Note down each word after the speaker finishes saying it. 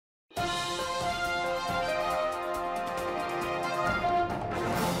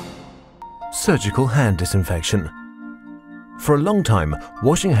Surgical hand disinfection. For a long time,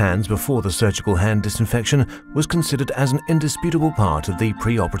 washing hands before the surgical hand disinfection was considered as an indisputable part of the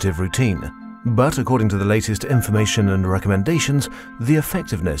pre-operative routine. But according to the latest information and recommendations, the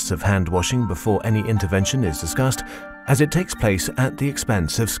effectiveness of hand washing before any intervention is discussed, as it takes place at the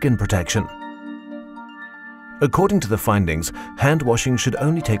expense of skin protection. According to the findings, hand washing should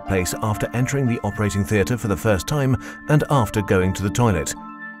only take place after entering the operating theatre for the first time and after going to the toilet.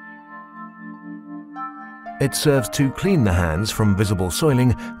 It serves to clean the hands from visible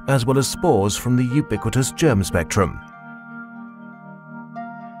soiling as well as spores from the ubiquitous germ spectrum.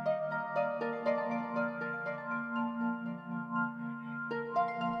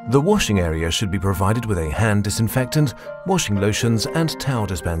 The washing area should be provided with a hand disinfectant, washing lotions and towel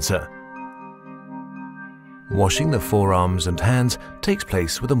dispenser. Washing the forearms and hands takes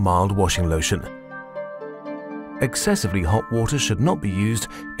place with a mild washing lotion. Excessively hot water should not be used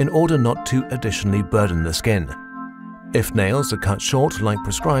in order not to additionally burden the skin. If nails are cut short like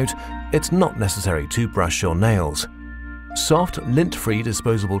prescribed, it's not necessary to brush your nails. Soft, lint-free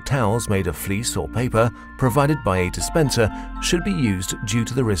disposable towels made of fleece or paper, provided by a dispenser, should be used due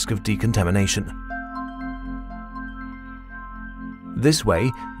to the risk of decontamination. This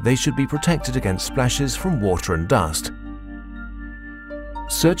way, they should be protected against splashes from water and dust.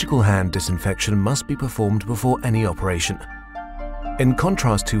 Surgical hand disinfection must be performed before any operation. In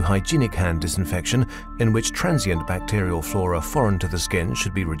contrast to hygienic hand disinfection, in which transient bacterial flora foreign to the skin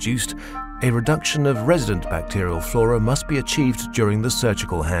should be reduced, a reduction of resident bacterial flora must be achieved during the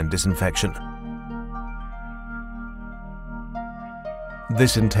surgical hand disinfection.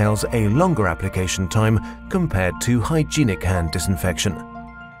 This entails a longer application time compared to hygienic hand disinfection.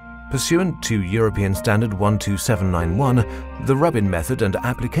 Pursuant to European Standard 12791, the rub-in method and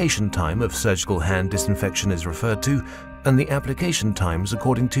application time of surgical hand disinfection is referred to, and the application times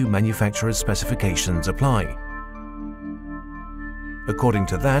according to manufacturer's specifications apply. According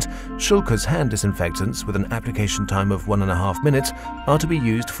to that, Schülke's hand disinfectants with an application time of 1.5 minutes are to be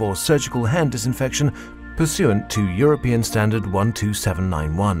used for surgical hand disinfection pursuant to European Standard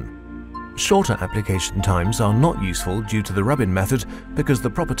 12791. Shorter application times are not useful due to the rub-in method because the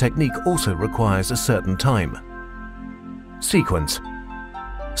proper technique also requires a certain time. Sequence: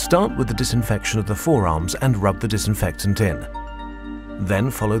 start with the disinfection of the forearms and rub the disinfectant in.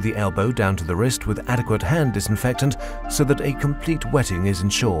 Then follow the elbow down to the wrist with adequate hand disinfectant so that a complete wetting is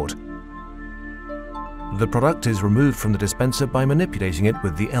ensured. The product is removed from the dispenser by manipulating it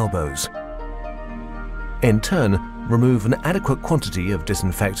with the elbows. In turn, remove an adequate quantity of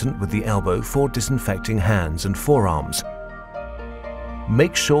disinfectant with the elbow for disinfecting hands and forearms.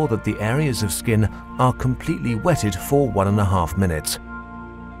 Make sure that the areas of skin are completely wetted for 1.5 minutes.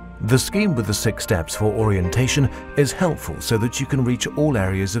 The scheme with the 6 steps for orientation is helpful so that you can reach all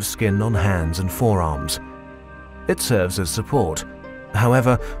areas of skin on hands and forearms. It serves as support.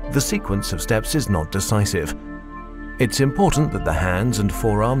 However, the sequence of steps is not decisive. It's important that the hands and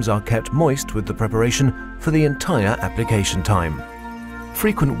forearms are kept moist with the preparation for the entire application time.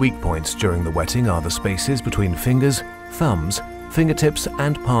 Frequent weak points during the wetting are the spaces between fingers, thumbs, fingertips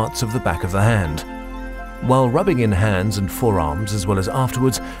and parts of the back of the hand. While rubbing in hands and forearms as well as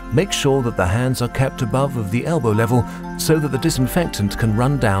afterwards, make sure that the hands are kept above of the elbow level so that the disinfectant can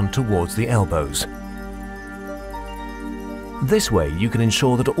run down towards the elbows. This way you can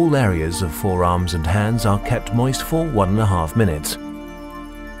ensure that all areas of forearms and hands are kept moist for 1.5 minutes.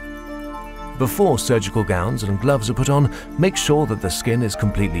 Before surgical gowns and gloves are put on, make sure that the skin is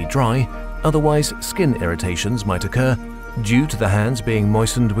completely dry, otherwise skin irritations might occur due to the hands being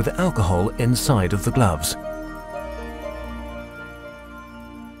moistened with alcohol inside of the gloves.